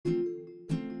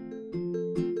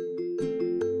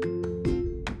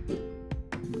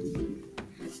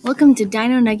Welcome to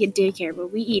Dino Nugget Daycare, where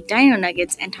we eat dino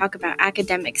nuggets and talk about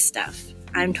academic stuff.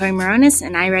 I'm Tori Moronis,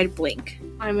 and I read Blink.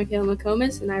 I'm Michaela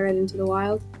McComas, and I read Into the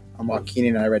Wild. I'm Joaquin,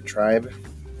 and I read Tribe.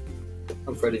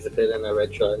 I'm Freddie Zepeda, and I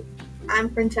read Tribe.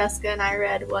 I'm Francesca, and I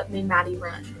read What Made Maddie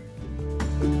Run.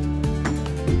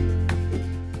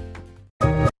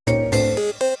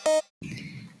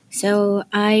 So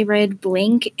I read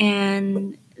Blink,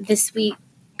 and this week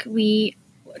we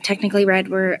technically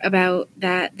read about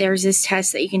that there's this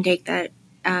test that you can take that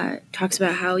talks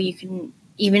about how you can,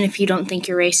 even if you don't think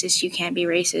you're racist, you can't be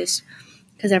racist,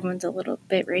 because everyone's a little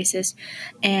bit racist.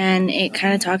 And it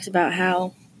kind of talks about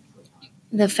how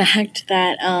the fact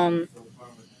that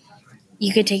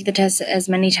you could take the test as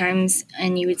many times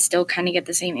and you would still kind of get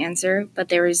the same answer. But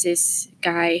there was this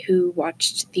guy who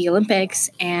watched the Olympics,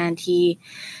 and he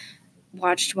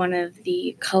watched one of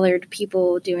the colored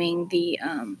people doing the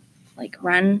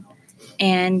run,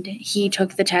 and he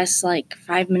took the test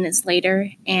 5 minutes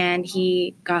later, and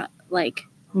he got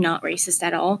not racist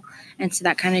at all. And so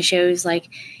that kind of shows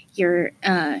your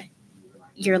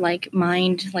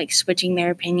mind switching their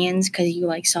opinions because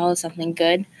you saw something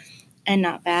good and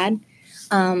not bad.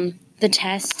 The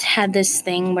test had this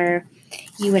thing where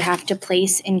you would have to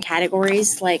place in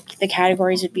categories. The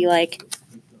categories would be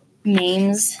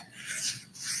names,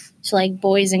 so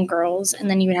boys and girls, and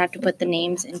then you would have to put the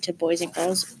names into boys and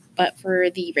girls. But for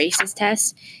the racist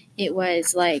test, it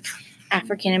was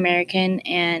African American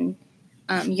and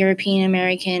European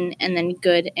American, and then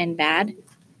good and bad.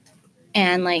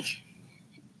 And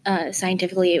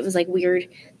scientifically, it was weird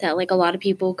that a lot of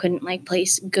people couldn't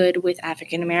place good with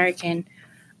African American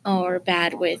or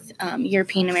bad with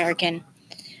European American.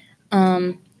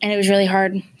 And it was really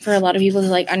hard for a lot of people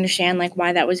to understand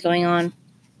why that was going on.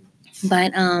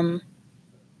 But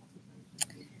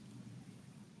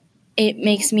it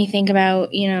makes me think about,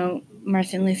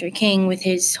 Martin Luther King with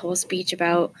his whole speech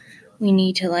about we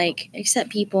need to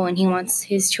accept people, and he wants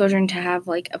his children to have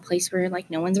a place where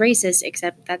no one's racist,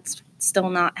 except that's still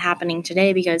not happening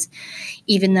today, because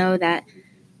even though that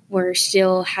we're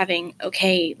still having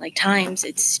times,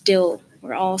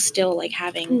 we're all still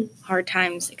having hard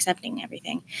times accepting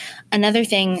everything. Another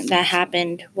thing that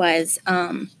happened was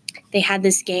they had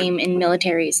this game in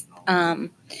militaries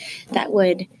that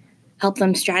would help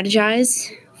them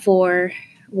strategize for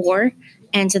war.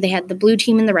 And so they had the blue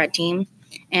team and the red team,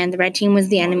 and the red team was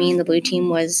the enemy and the blue team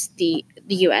was the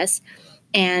U.S.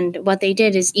 And what they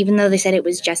did is, even though they said it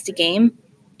was just a game,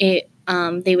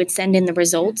 they would send in the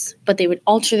results, but they would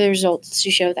alter the results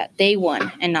to show that they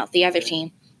won and not the other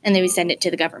team, and they would send it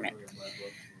to the government.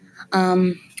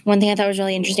 One thing I thought was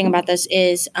really interesting about this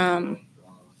is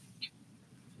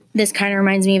this kind of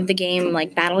reminds me of the game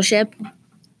Battleship,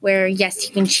 where, yes,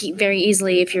 you can cheat very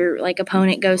easily. If your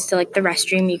opponent goes to the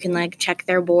restroom, you can check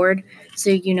their board so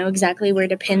you know exactly where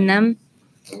to pin them.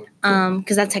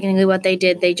 Because that's technically what they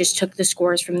did. They just took the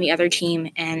scores from the other team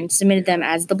and submitted them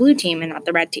as the blue team and not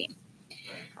the red team.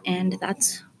 And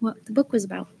that's what the book was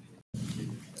about.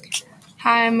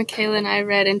 Hi, I'm Michaela, and I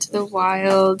read Into the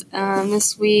Wild.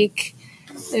 This week,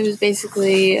 it was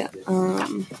basically,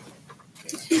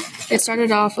 it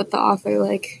started off with the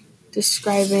author,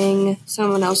 describing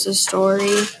someone else's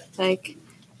story,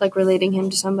 relating him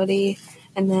to somebody,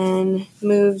 and then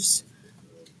moves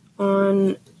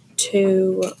on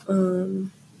to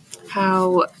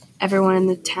how everyone in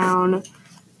the town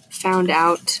found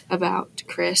out about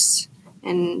Chris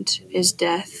and his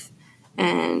death.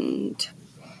 And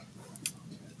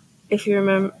if you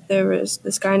remember, there was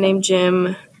this guy named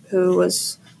Jim who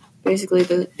was basically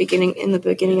in the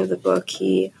beginning of the book.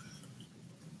 He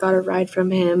got a ride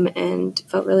from him and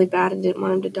felt really bad and didn't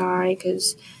want him to die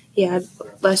because he had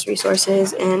less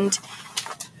resources. And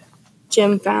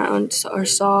Jim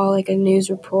saw a news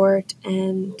report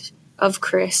of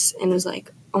Chris and was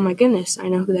oh my goodness, I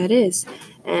know who that is,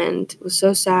 and was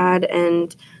so sad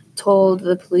and told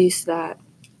the police that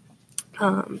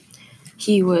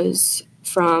he was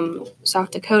from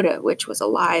South Dakota, which was a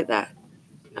lie that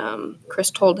Chris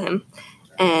told him.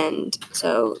 And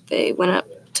so they went up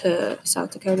to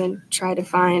South Dakota and tried to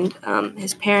find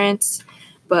his parents,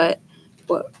 but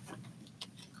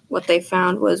what they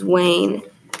found was Wayne,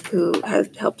 who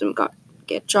had helped him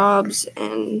get jobs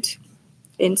and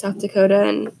in South Dakota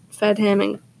and fed him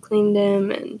and cleaned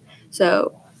him. And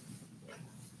so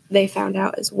they found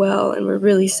out as well and were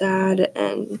really sad,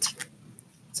 and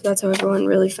so that's how everyone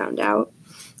really found out.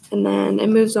 And then it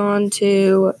moves on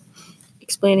to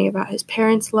explaining about his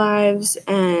parents' lives,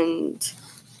 and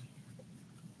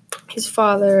his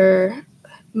father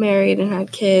married and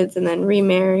had kids and then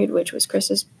remarried, which was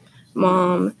Chris's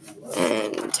mom,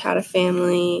 and had a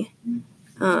family.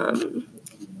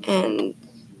 and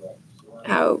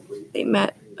how they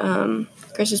met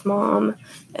Chris's mom,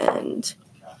 and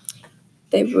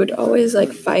they would always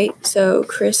like fight. So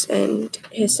Chris and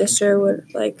his sister would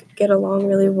like get along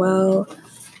really well,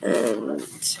 and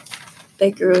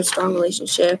they grew a strong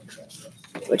relationship,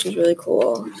 which is really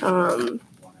cool. And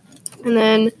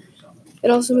then it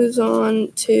also moves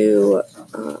on to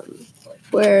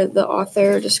where the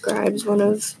author describes one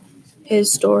of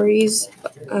his stories,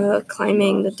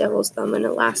 climbing the Devil's Thumb in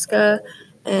Alaska,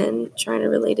 and trying to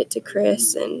relate it to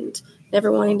Chris and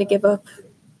never wanting to give up,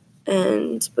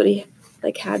 but he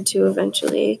like had to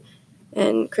eventually.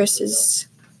 And Chris is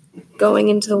going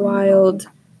into the wild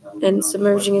and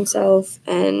submerging himself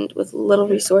and with little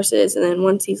resources, and then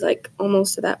once he's like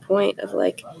almost to that point of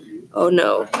like, oh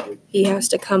no, he has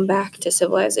to come back to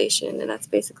civilization. And that's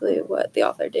basically what the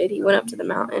author did. He went up to the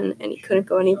mountain and he couldn't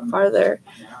go any farther,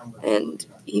 and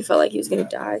he felt like he was going to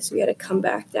die, so he had to come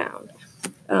back down.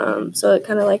 So it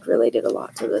kind of like related a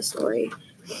lot to the story.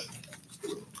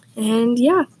 And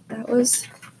yeah, that was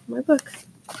my book.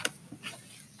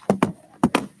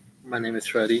 My name is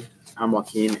Freddie. I'm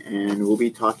Joaquin, and we'll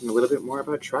be talking a little bit more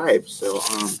about tribes. So,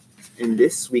 in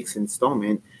this week's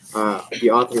installment, the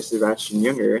author Sebastian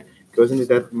Junger goes into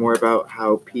depth more about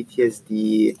how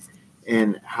PTSD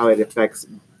and how it affects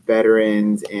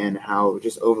veterans, and how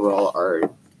just overall our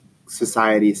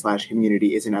society /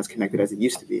 community isn't as connected as it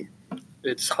used to be.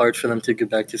 It's hard for them to get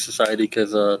back to society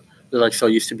because they're like so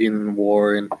used to being in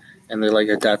war, and they're like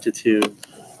adapted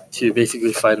to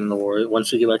basically fight in the war. Once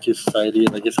they get back to society,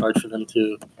 like it's hard for them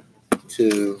to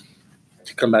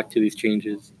come back to these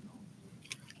changes.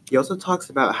 He also talks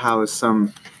about how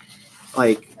some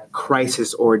like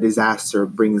crisis or disaster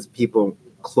brings people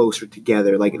closer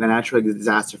together, like a natural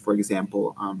disaster, for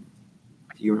example.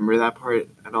 Do you remember that part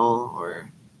at all?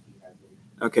 Or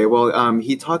okay, well,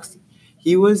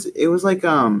 it was like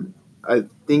I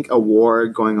think a war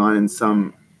going on in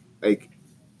some, like,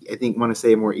 I think want to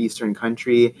say a more eastern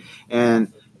country,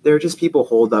 and there were just people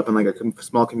holed up in like a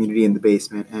small community in the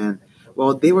basement. And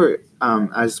well, they were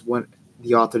as one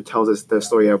the author tells us the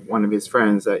story of one of his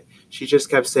friends, that she just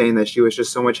kept saying that she was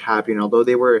just so much happier, and although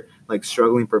they were like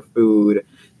struggling for food,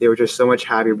 they were just so much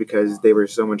happier because they were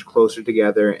so much closer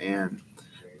together and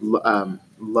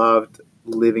loved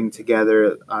living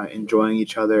together, enjoying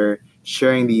each other,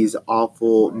 sharing these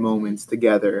awful moments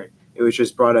together. It was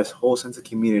just brought us a whole sense of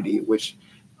community, which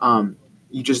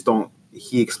you just don't.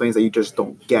 He explains that you just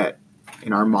don't get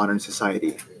in our modern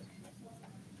society.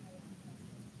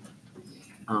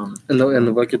 And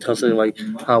the book it tells you like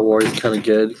how war is kind of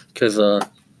good because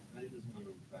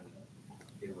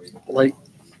like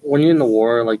when you're in the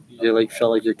war, like you like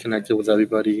felt like you're connected with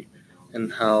everybody,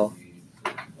 and how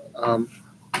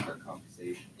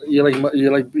you're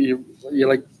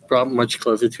brought much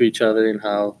closer to each other, and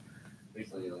how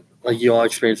like you all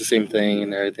experience the same thing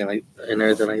and everything like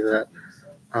that.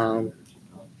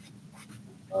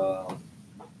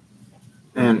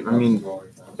 And I mean,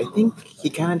 I think he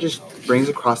kind of just brings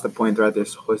across the point throughout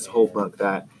his whole book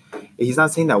that he's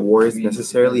not saying that war is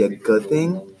necessarily a good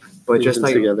thing, but just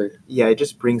like together. Yeah, it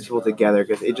just brings people together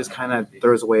because it just kind of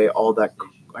throws away all that,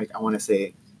 like, I want to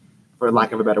say, for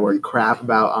lack of a better word, crap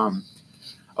about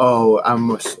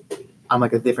I'm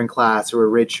like a different class or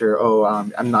richer.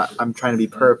 I'm trying to be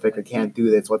perfect. I can't do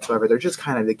this whatsoever. They're just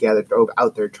kind of together. They're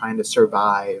out there trying to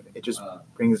survive. It just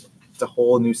brings a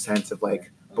whole new sense of like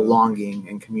belonging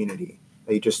and community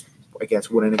that you just, I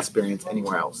guess, wouldn't experience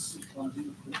anywhere else.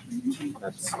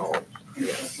 That's all.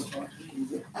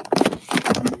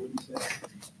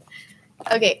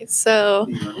 Okay, so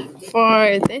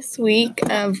for this week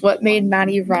of What Made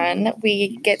Maddie Run,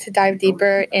 we get to dive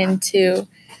deeper into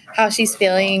how she's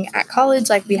feeling at college,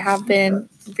 like we have been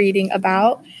reading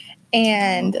about.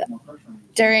 And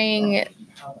during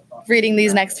reading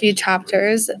these next few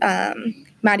chapters,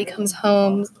 Maddie comes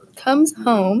home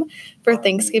for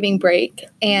Thanksgiving break,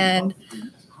 and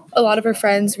a lot of her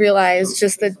friends realize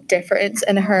just the difference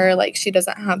in her. Like, she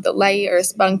doesn't have the light or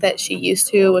spunk that she used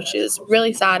to, which is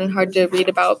really sad and hard to read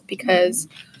about because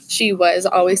she was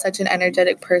always such an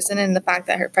energetic person, and the fact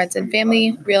that her friends and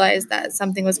family realized that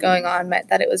something was going on meant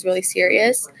that it was really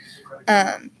serious.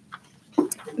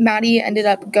 Maddie ended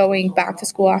up going back to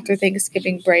school after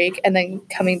Thanksgiving break and then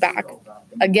coming back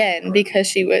again because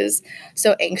she was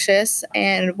so anxious.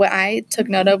 And what I took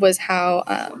note of was how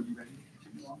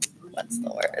what's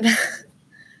the word?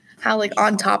 How like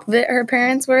on top of it her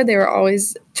parents were. They were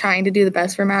always trying to do the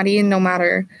best for Maddie, and no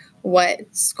matter what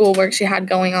schoolwork she had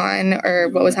going on or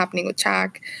what was happening with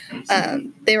Jack,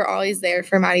 they were always there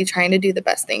for Maddie, trying to do the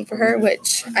best thing for her,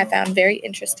 which I found very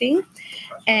interesting.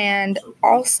 And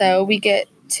also we get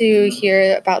to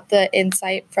hear about the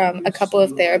insight from a couple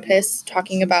of therapists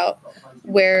talking about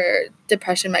where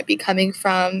depression might be coming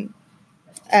from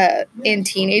in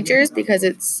teenagers, because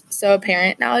it's so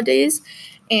apparent nowadays,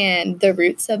 and the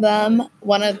roots of them.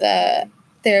 One of the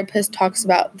therapists talks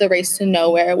about the race to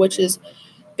nowhere, which is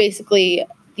basically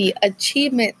the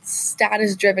achievement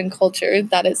status driven culture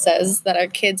that it says that our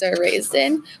kids are raised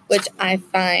in, which I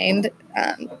find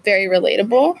very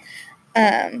relatable.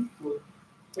 And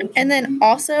then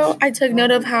also I took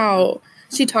note of how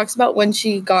she talks about when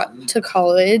she got to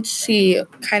college, she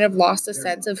kind of lost a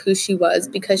sense of who she was,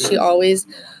 because she always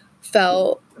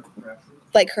felt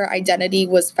like her identity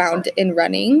was found in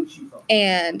running,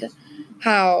 and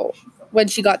how when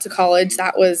she got to college,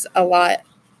 that was a lot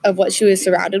of what she was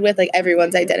surrounded with. Like,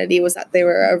 everyone's identity was that they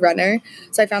were a runner.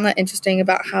 So I found that interesting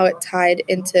about how it tied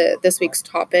into this week's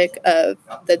topic of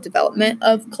the development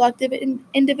of collective and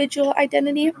individual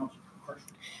identity,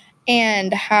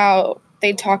 and how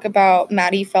they talk about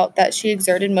Maddie felt that she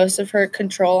exerted most of her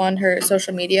control on her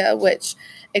social media, which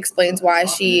explains why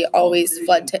she always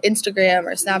fled to Instagram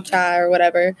or Snapchat or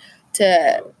whatever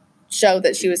to show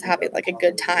that she was having like a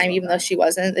good time, even though she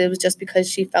wasn't. It was just because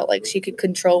she felt like she could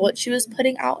control what she was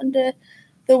putting out into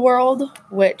the world,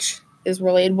 which is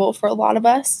relatable for a lot of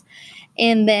us.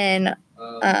 And then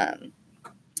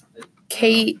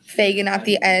Kate Fagan at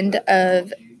the end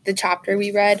of the chapter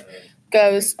we read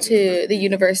goes to the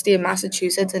University of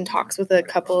Massachusetts and talks with a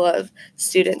couple of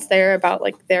students there about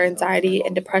like their anxiety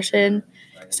and depression.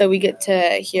 So we get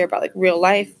to hear about like real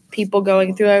life people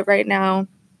going through it right now.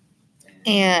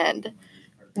 And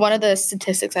one of the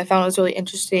statistics I found was really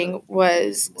interesting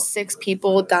was 6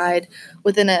 people died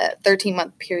within a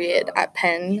 13-month period at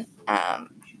Penn,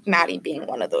 Maddie being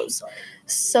one of those.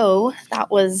 So that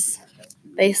was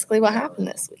basically what happened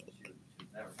this week.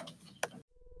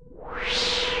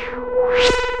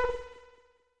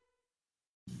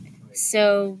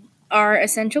 So our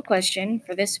essential question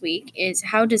for this week is,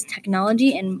 how does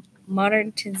technology and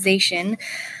modernization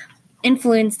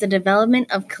influence the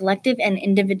development of collective and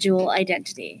individual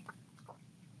identity?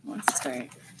 Who wants to start?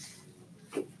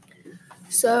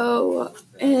 So,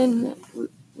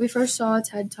 we first saw a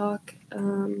TED Talk,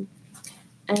 and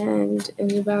it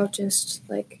was about just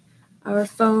like our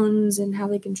phones and how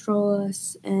they control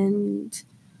us. And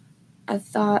I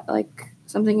thought like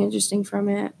something interesting from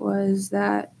it was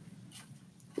that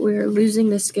we're losing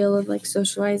the skill of like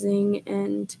socializing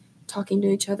and talking to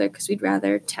each other, because we'd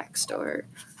rather text or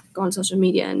go on social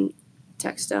media and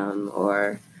text them,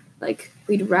 or like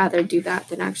we'd rather do that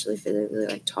than actually physically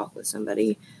like talk with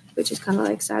somebody, which is kind of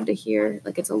like sad to hear.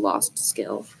 Like, it's a lost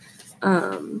skill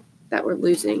that we're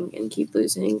losing and keep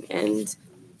losing, and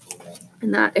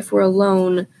that if we're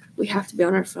alone, we have to be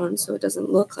on our phone so it doesn't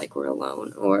look like we're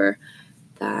alone, or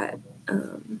that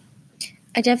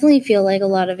I definitely feel like a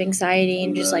lot of anxiety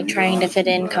and just like trying to fit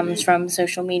in comes from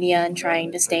social media and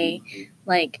trying to stay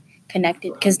like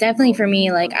connected. Because definitely for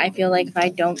me, like I feel like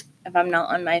if I'm not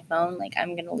on my phone, like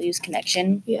I'm gonna lose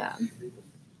connection. yeah.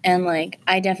 And like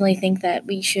I definitely think that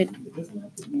we should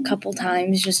a couple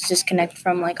times just disconnect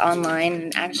from like online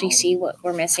and actually see what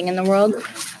we're missing in the world.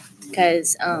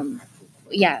 Because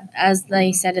yeah, as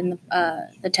they said in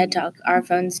the TED Talk, our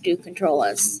phones do control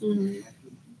us. Mm-hmm.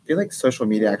 I feel like social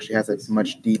media actually has a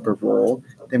much deeper role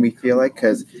than we feel like,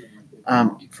 because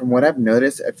from what I've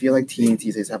noticed, I feel like teens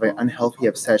these days have an unhealthy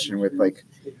obsession with like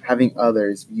having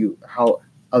others view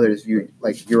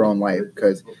like your own life,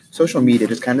 because social media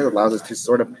just kind of allows us to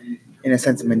sort of, in a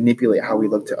sense, manipulate how we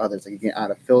look to others. Like, you can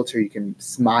add a filter, you can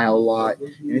smile a lot,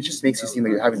 and it just makes you seem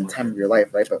like you're having the time of your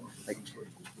life, right? But like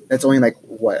that's only like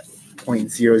what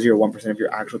 0.001% of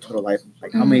your actual total life.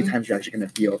 Like, how many times you're actually going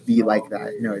to be like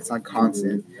that? You know, it's not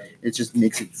constant. It just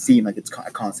makes it seem like it's a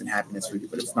constant happiness for you,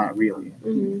 but it's not really.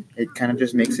 Mm-hmm. It kind of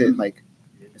just makes it like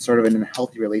sort of an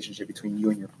unhealthy relationship between you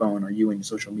and your phone, or you and your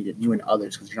social media, you and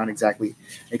others, because you're not exactly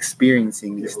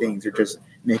experiencing these things. You're just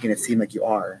making it seem like you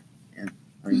are. And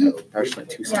I mean, that's just like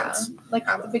 2 cents. Like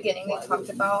at the beginning, they talked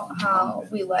about how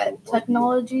we let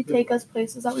technology take us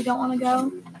places that we don't want to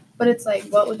go. But it's like,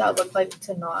 what would that look like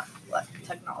to not let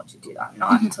technology do that?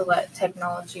 Not to let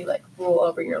technology like rule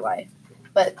over your life,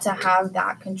 but to have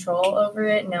that control over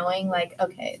it, knowing like,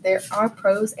 okay, there are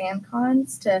pros and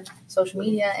cons to social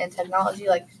media and technology.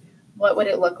 Like, what would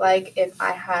it look like if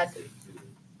I had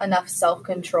enough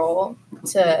self-control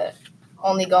to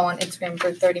only go on Instagram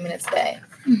for 30 minutes a day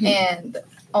and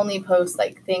only post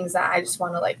like things that I just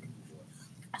want to like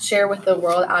share with the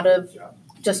world out of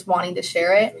just wanting to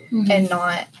share it, and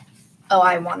not, oh,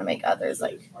 I want to make others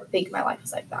like think my life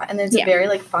is like that. And there's a very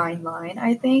like fine line,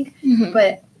 I think,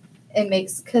 but it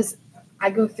makes, because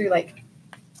I go through like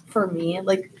for me,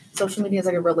 like social media is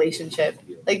like a relationship.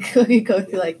 Like you go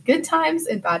through like good times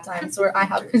and bad times where I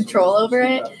have control over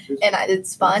it, and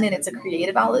it's fun and it's a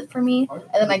creative outlet for me. And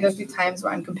then I go through times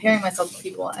where I'm comparing myself to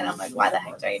people, and I'm like, why the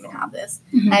heck do I even have this?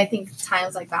 And I think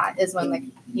times like that is when like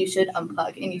you should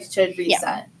unplug and you should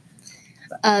reset.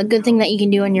 A good thing that you can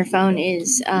do on your phone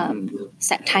is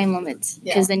set time limits,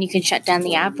 because then you can shut down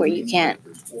the app where you can't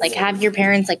like have your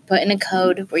parents like put in a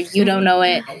code where you don't know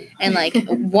it, and like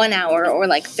 1 hour or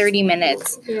like 30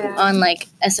 minutes on like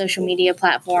a social media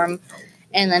platform,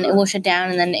 and then it will shut down,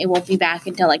 and then it won't be back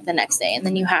until like the next day, and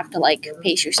then you have to like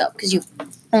pace yourself because you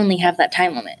only have that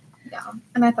time limit. Yeah,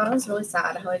 and I thought it was really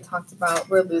sad how I talked about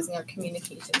we're losing our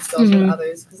communication skills with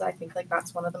others, because I think like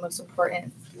that's one of the most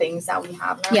important things that we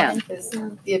have in our life is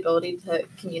the ability to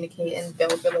communicate and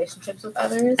build relationships with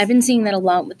others. I've been seeing that a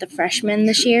lot with the freshmen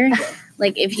this year.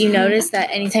 Like if you notice that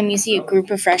anytime you see a group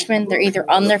of freshmen, they're either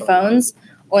on their phones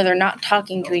or they're not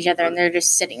talking to each other and they're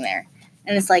just sitting there.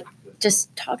 And it's like,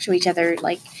 just talk to each other.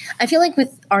 Like I feel like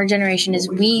with our generation is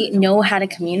we know how to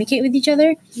communicate with each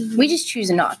other. We just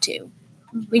choose not to.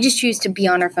 We just choose to be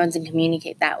on our phones and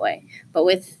communicate that way. But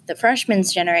with the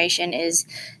freshmen's generation is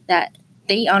that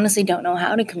they honestly don't know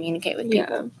how to communicate with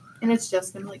people. Yeah. And it's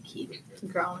just going to like keep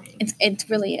growing. It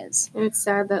really is. And it's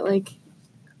sad that like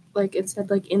it said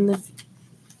like in the,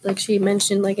 like she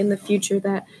mentioned like in the future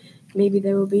that maybe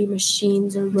there will be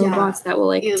machines or robots that will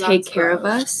like take care of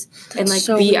us and like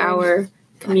so be weird. Our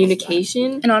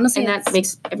communication. And honestly, and that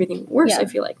makes everything worse, I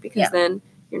feel like, because then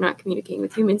you're not communicating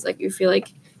with humans. Like you feel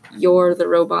like you're the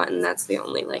robot and that's the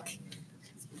only like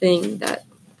thing that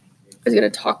is going to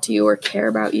talk to you or care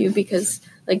about you, because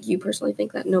like you personally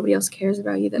think that nobody else cares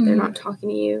about you, that they're not talking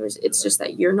to you. It's just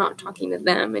that you're not talking to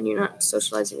them and you're not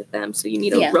socializing with them, so you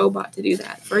need a robot to do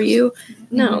that for you.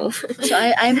 No. So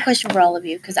I have a question for all of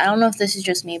you, because I don't know if this is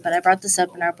just me, but I brought this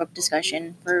up in our book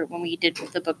discussion for when we did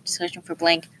the book discussion for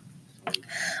Blank.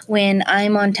 When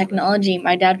I'm on technology,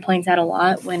 my dad points out a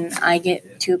lot when I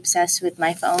get too obsessed with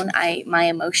my phone, my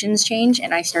emotions change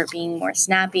and I start being more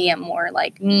snappy. I'm more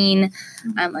like mean.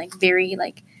 I'm like very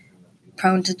like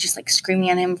prone to just like screaming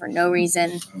at him for no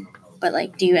reason. But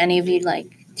like, do any of you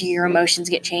like, do your emotions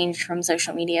get changed from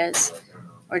social medias,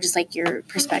 or just like your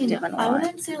perspective on a lot? I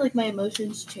wouldn't say like my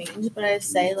emotions change, but I'd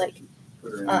say like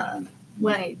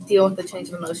when I deal with the change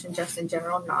of emotion just in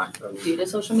general, not due to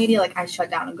social media, like I shut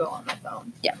down and go on my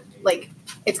phone. Yeah. Like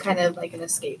it's kind of like an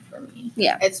escape for me.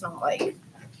 Yeah. It's not like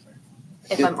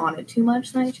if I'm on it too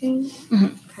much then I change.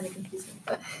 Kind of confusing,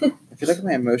 but I feel like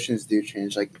my emotions do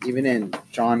change. Like even in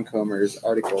John Comer's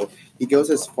article, he goes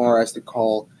as far as to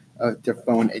call their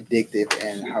phone addictive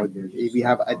and how we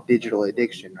have a digital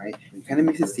addiction, right? It kind of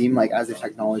makes it seem like as the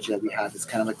technology that we have is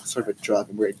kind of like sort of a drug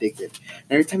and we're addicted. And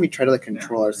every time we try to like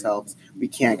control ourselves, we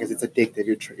can't because it's addictive.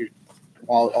 You're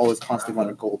always constantly want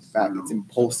to go back. It's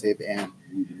impulsive, and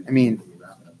I mean,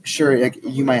 sure, like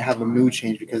you might have a mood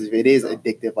change because if it is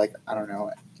addictive, like I don't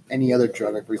know, any other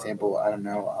drug, like for example, I don't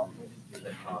know,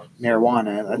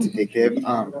 marijuana, that's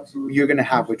addictive. You're gonna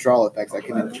have withdrawal effects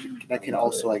that can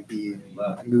also like be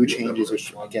mood changes,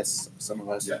 which I guess some of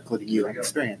us, including you, have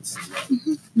experienced.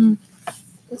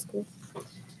 That's cool.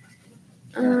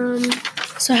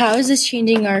 So how is this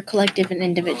changing our collective and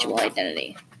individual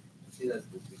identity?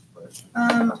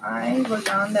 I wrote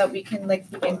down that we can like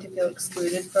begin to feel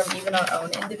excluded from even our own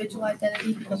individual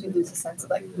identity because we lose a sense of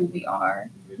like who we are,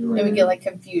 and we get like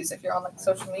confused if you're on like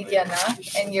social media enough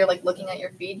and you're like looking at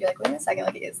your feed, you're like, wait a second,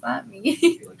 like is that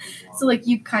me? So like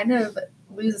you kind of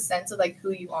lose a sense of like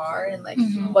who you are and like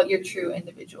what your true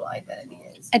individual identity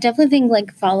is. I definitely think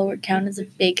like follower count is a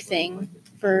big thing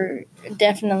for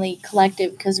definitely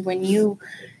collective, because when you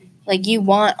like you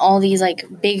want all these like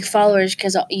big followers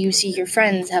because you see your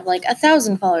friends have like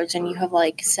 1,000 followers and you have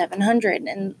like 700,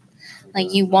 and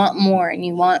like you want more and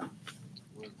you want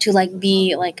to like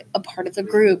be like a part of the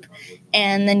group,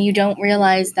 and then you don't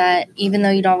realize that even though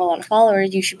you don't have a lot of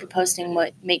followers, you should be posting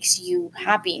what makes you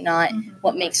happy, not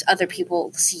what makes other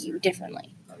people see you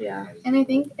differently. Yeah. And I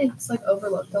think it's like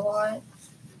overlooked a lot.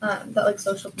 That like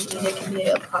social media can be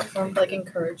a platform for like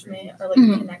encouragement or like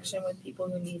connection with people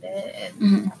who need it,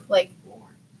 and like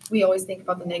we always think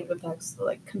about the negative effects of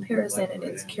like comparison and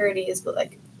insecurities, but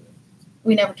like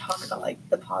we never talk about like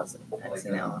the positive effects.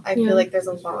 You know, I feel like there's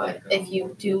a lot. If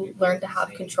you do learn to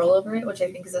have control over it, which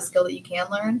I think is a skill that you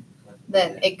can learn,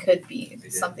 then it could be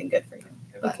something good for you.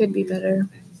 It could be better,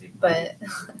 but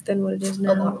than what it is a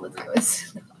now. lot of the time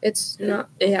it's not. It's not.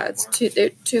 Yeah, there are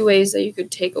two ways that you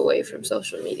could take away from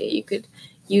social media. You could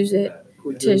use it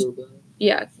to,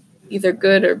 either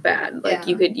good or bad. Like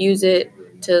you could use it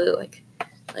to like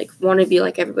want to be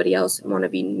like everybody else and want to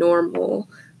be normal,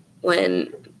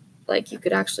 when like you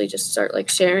could actually just start like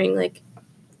sharing like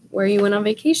where you went on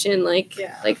vacation, like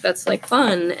that's like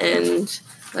fun and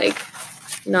like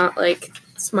not like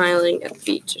smiling at the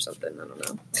beach or something. I don't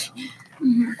know.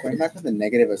 Going back to the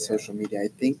negative of social media, I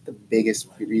think the biggest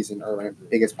reason or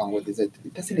biggest problem with it is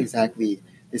it doesn't exactly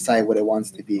decide what it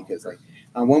wants to be. Because like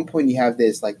at one point you have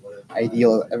this like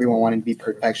ideal of everyone wanting to be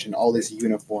perfection, all this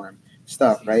uniform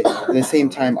stuff, right? At the same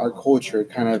time, our culture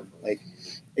kind of like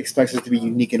expects us to be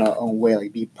unique in our own way,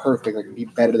 like be perfect, like be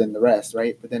better than the rest,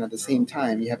 right? But then at the same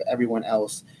time, you have everyone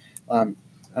else.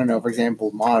 I don't know, for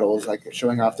example, models like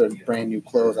showing off their brand new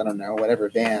clothes, I don't know, whatever,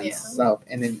 Vans, stuff.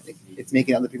 And then it's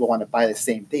making other people want to buy the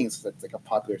same things. So that's like a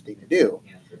popular thing to do.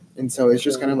 And so it's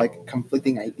just kind of like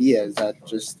conflicting ideas that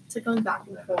just. It's like going back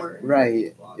and forth.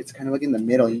 Right. It's kind of like in the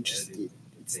middle.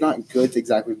 It's not good to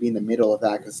exactly be in the middle of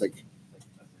that because like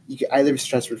you can either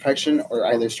stress perfection or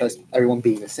either stress everyone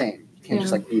being the same. You can't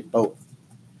just like be both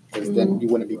because then you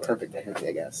wouldn't be perfect,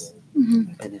 I guess.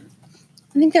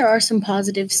 I think there are some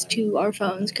positives to our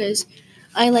phones because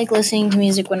I like listening to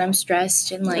music when I'm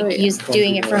stressed and like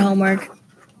doing it for homework.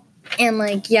 And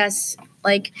like, yes,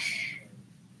 like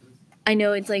I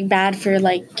know it's like bad for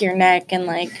like your neck and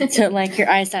like to like your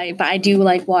eyesight, but I do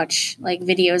like watch like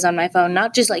videos on my phone,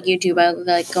 not just like YouTube. I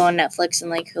like go on Netflix and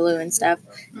like Hulu and stuff,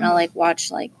 and I'll like watch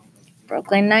like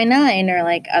Brooklyn Nine-Nine or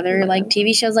like other like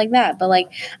TV shows like that. But like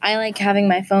I like having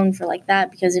my phone for like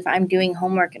that because if I'm doing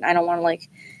homework and I don't want to like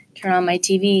turn on my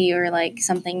TV or like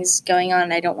something's going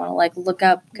on, I don't want to like look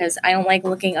up because I don't like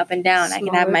looking up and down. I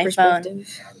can have my phone.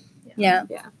 Yeah.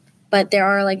 But there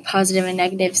are like positive and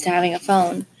negatives to having a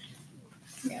phone.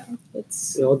 Yeah.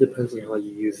 It all depends on how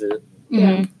you use it.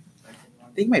 Mm-hmm.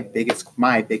 I think my biggest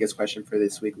question for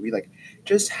this week would be like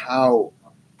just how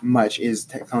much is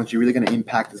technology really going to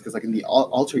impact us? Because like in the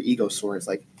alter ego source,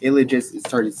 like it legit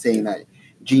started saying that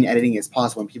gene editing is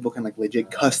possible and people can like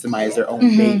legit customize their own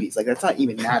babies. Like that's not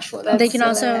even natural. They can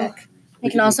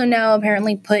also now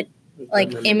apparently put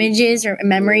like images or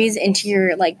memories into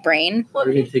your like brain. Or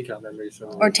you can take out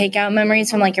memories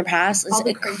from like your past. All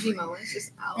the cringy moments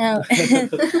just out. No.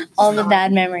 All the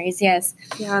bad memories, yes.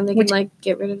 Yeah, and they can like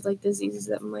get rid of like diseases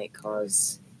that might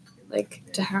cause like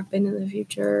to happen in the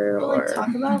future or like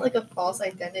talk about like a false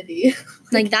identity.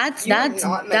 Like that's well,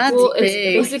 big.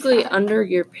 It's basically under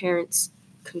your parents'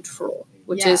 control,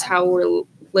 which is how we're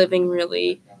living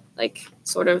really like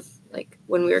sort of like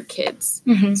when we were kids.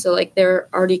 Mm-hmm. So like they're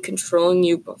already controlling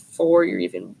you before you're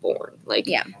even born. Like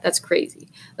that's crazy.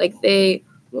 Like they're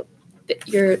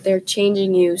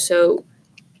changing you so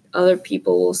other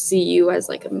people will see you as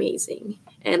like amazing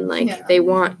and like they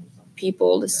want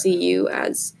people to see you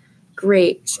as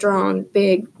great, strong,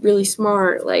 big, really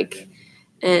smart, like,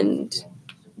 and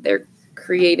they're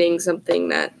creating something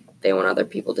that they want other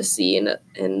people to see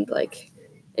and like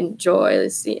enjoy.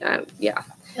 See, It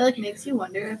like makes you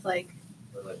wonder if like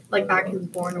back in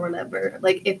born or whatever,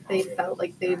 like if they felt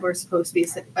like they were supposed to be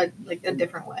a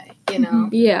different way, you know?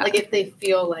 Yeah. Like if they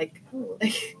feel like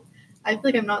I feel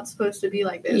like I'm not supposed to be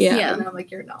like this. Yeah. And I'm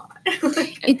like, you're not.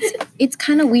 It's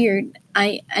kind of weird.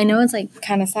 I know it's like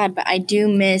kind of sad, but I do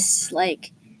miss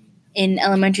like in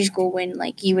elementary school when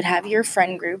like you would have your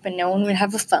friend group and no one would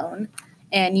have a phone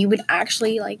and you would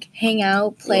actually like hang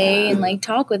out, play and like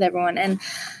talk with everyone. And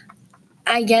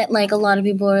I get like a lot of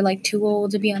people are like too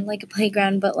old to be on like a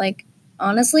playground, but like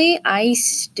honestly, I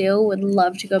still would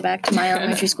love to go back to my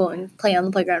elementary school and play on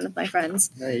the playground with my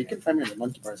friends. Yeah, you can find me in the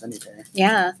monkey bars any day.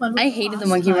 Yeah, I hated the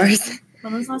monkey bars.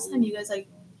 When was the last time you guys like,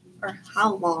 or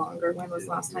how long, or when was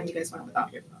the last time you guys went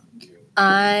without your phone?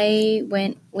 I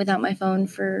went without my phone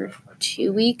for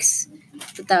 2 weeks,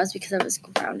 but that was because I was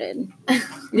grounded.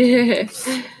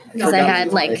 Because I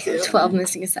had like 12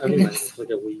 missing assignments. Like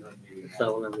a week. I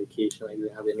went on vacation. I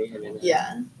didn't have any internet.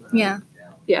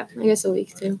 Yeah, I guess a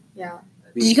week too. Yeah.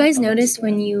 Did you guys notice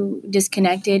when you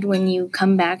disconnected, when you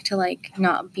come back to like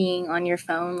not being on your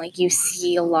phone, like you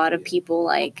see a lot of people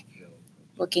like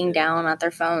looking down at their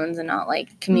phones and not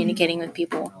like communicating with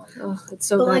people? Oh, it's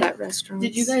so bad at restaurants.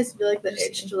 Did you guys feel like the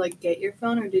itch to like get your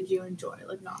phone, or did you enjoy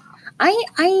like not having it?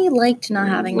 I liked not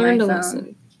having my phone.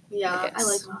 Lesson. Yeah, I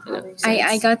like not having it.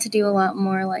 I got to do a lot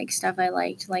more like stuff I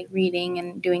liked, like reading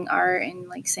and doing art and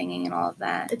like singing and all of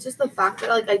that. It's just the fact that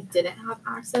like I didn't have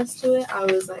access to it. I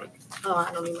was like, oh,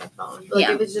 I don't need my phone. But, like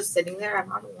if it's just sitting there, I'm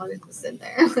not wanting to sit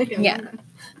there. Like, I'm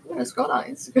gonna scroll down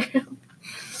Instagram.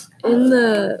 In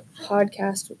the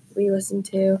podcast we listened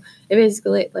to, it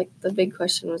basically like the big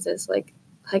question was this, like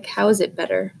how is it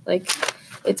better? Like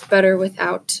it's better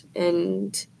without,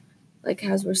 and like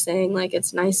as we're saying, like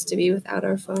it's nice to be without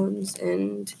our phones,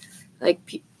 and like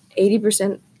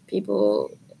 80%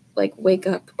 people like wake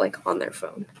up like on their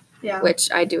phone, Yeah.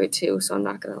 which I do it too. So I'm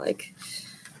not gonna I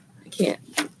can't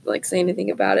say anything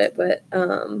about it. But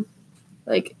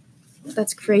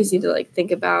that's crazy to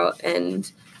think about,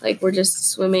 and we're just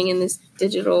swimming in this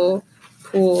digital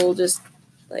pool, just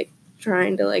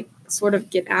trying to sort of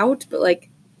get out, but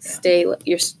stay.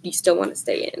 You still want to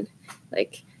stay in.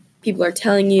 People are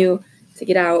telling you to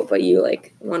get out, but you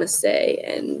want to stay,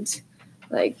 and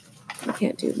you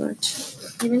can't do much.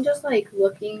 Even just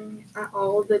looking at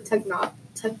all the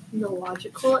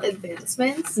technological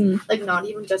advancements, not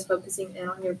even just focusing in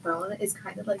on your phone, is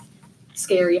kind of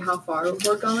scary how far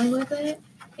we're going with it.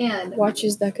 And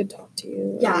watches that could talk to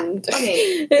you. Yeah. And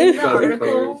Okay. In the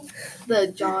article, the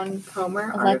John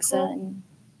Comer Alexa article, and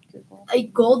Google. a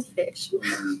goldfish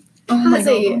Oh my has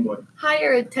a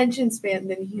higher attention span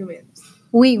than humans.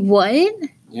 Wait, what?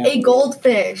 Yeah. A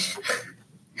goldfish.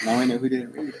 Now I know who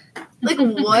didn't read it.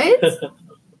 What?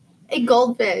 A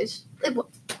goldfish.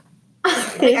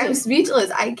 I'm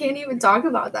speechless. I can't even talk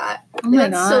about that. Oh my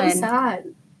That's god. so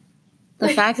sad. The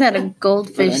fact that a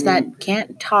goldfish that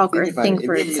can't talk or about think it.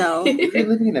 for If itself. you're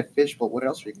living in a fishbowl, what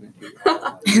else are you going to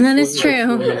do? That is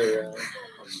true.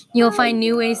 You'll find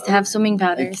new ways to have swimming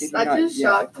powders. That just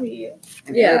shocked me.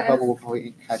 An Yeah. air bubble will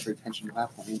probably catch your attention at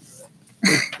that point.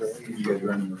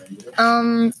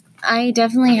 I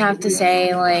definitely have to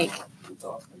say,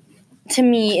 to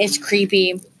me, it's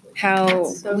creepy how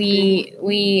So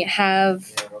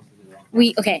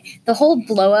the whole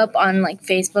blow up on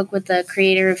Facebook with the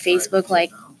creator of Facebook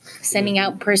sending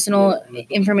out personal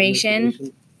information.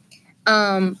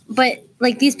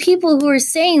 But these people who are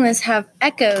saying this have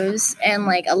echoes and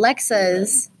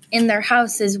Alexas in their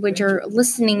houses, which are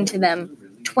listening to them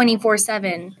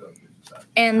 24/7.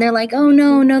 And they're like, oh,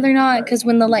 no, they're not. Because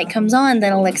when the light comes on,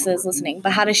 then Alexa is listening.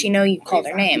 But how does she know you called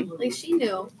her name? She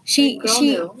knew. She's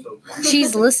Knew.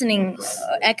 listening.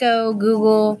 Echo,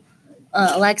 Google,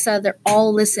 Alexa, they're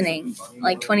all listening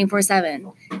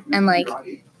 24/7. And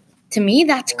to me,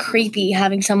 that's creepy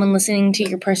having someone listening to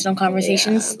your personal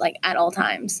conversations at all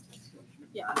times.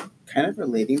 Yeah. Kind of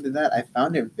relating to that, I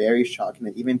found it very shocking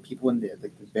that even people in the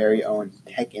very own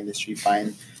tech industry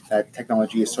find that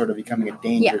technology is sort of becoming a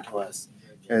danger to us.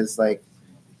 Because where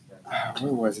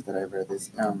was it that I read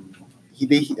this?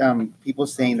 People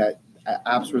saying that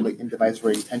apps were in devices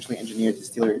were intentionally engineered to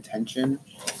steal your attention,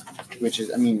 which is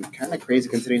kind of crazy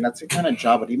considering that's their kind of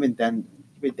job. But even then,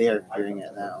 they are fearing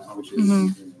it now, which is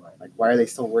why are they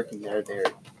still working there?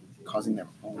 They're causing their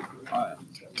own harm.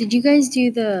 Did you guys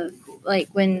do the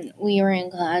when we were in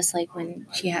class, when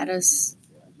she had us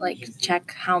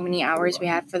check how many hours we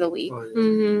had for the week?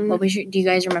 Mm-hmm. What was do you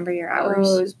guys remember your hours?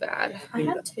 Oh, it was bad. I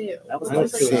had 2. That was I like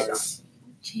was 6.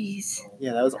 Jeez.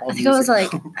 Yeah, that was all. I think it was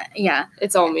music. yeah.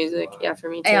 It's all music. Yeah, for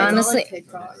me too. I honestly-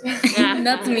 TikTok.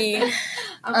 That's me.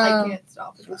 I can't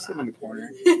stop. Go sit in the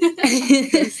corner.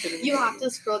 You have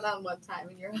to scroll down one time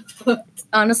and you're hooked.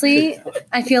 Honestly,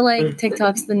 I feel like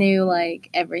TikTok's the new Oh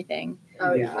everything.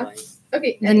 yeah.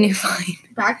 Okay. The new Vine.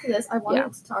 Back to this. I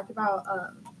wanted to talk about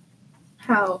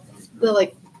how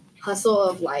the hustle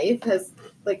of life has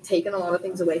taken a lot of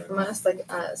things away from us,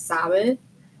 Sabbath,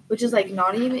 which is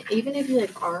not even if you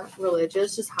aren't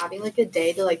religious, just having a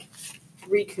day to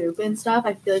recoup and stuff.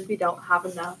 I feel we don't have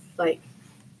enough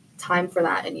time for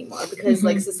that anymore because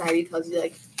society tells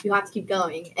you you have to keep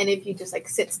going, and if you just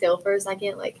sit still for a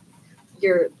second,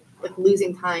 you're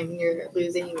losing time, you're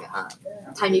losing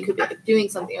time you could be doing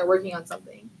something or working on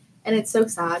something, and it's so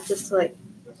sad just to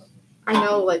I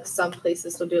know some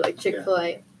places still do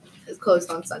Chick-fil-A is closed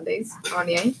on Sundays.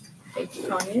 Kanye, thank you,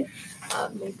 Kanye.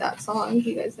 Make that song if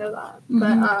you guys know that.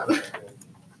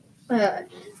 But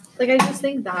I just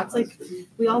think that's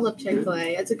we all love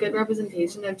Chick-fil-A. It's a good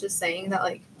representation of just saying that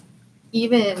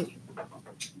even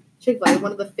Chick-fil-A,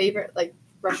 one of the favorite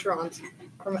restaurants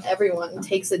from everyone,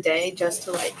 takes a day just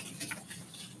to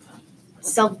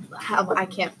have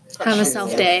a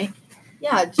self day.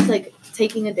 Yeah, just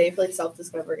taking a day for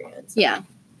self-discovery and stuff. Yeah.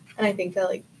 And I think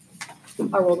that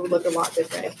our world would look a lot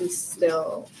different if we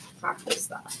still practice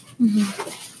that.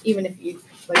 Even if you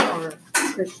aren't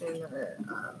Christian or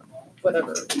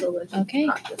whatever religion Okay.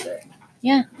 practice it.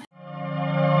 Yeah.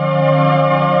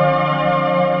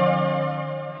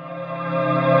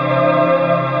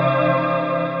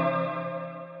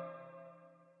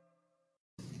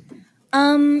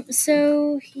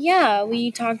 So yeah,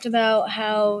 we talked about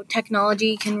how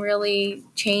technology can really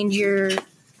change your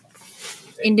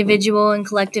individual and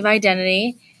collective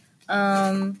identity.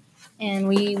 And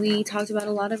we talked about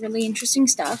a lot of really interesting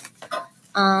stuff.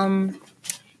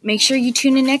 Make sure you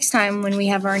tune in next time when we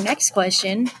have our next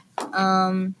question.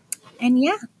 And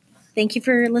yeah, thank you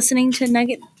for listening to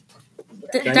Dino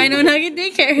Nugget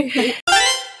Daycare.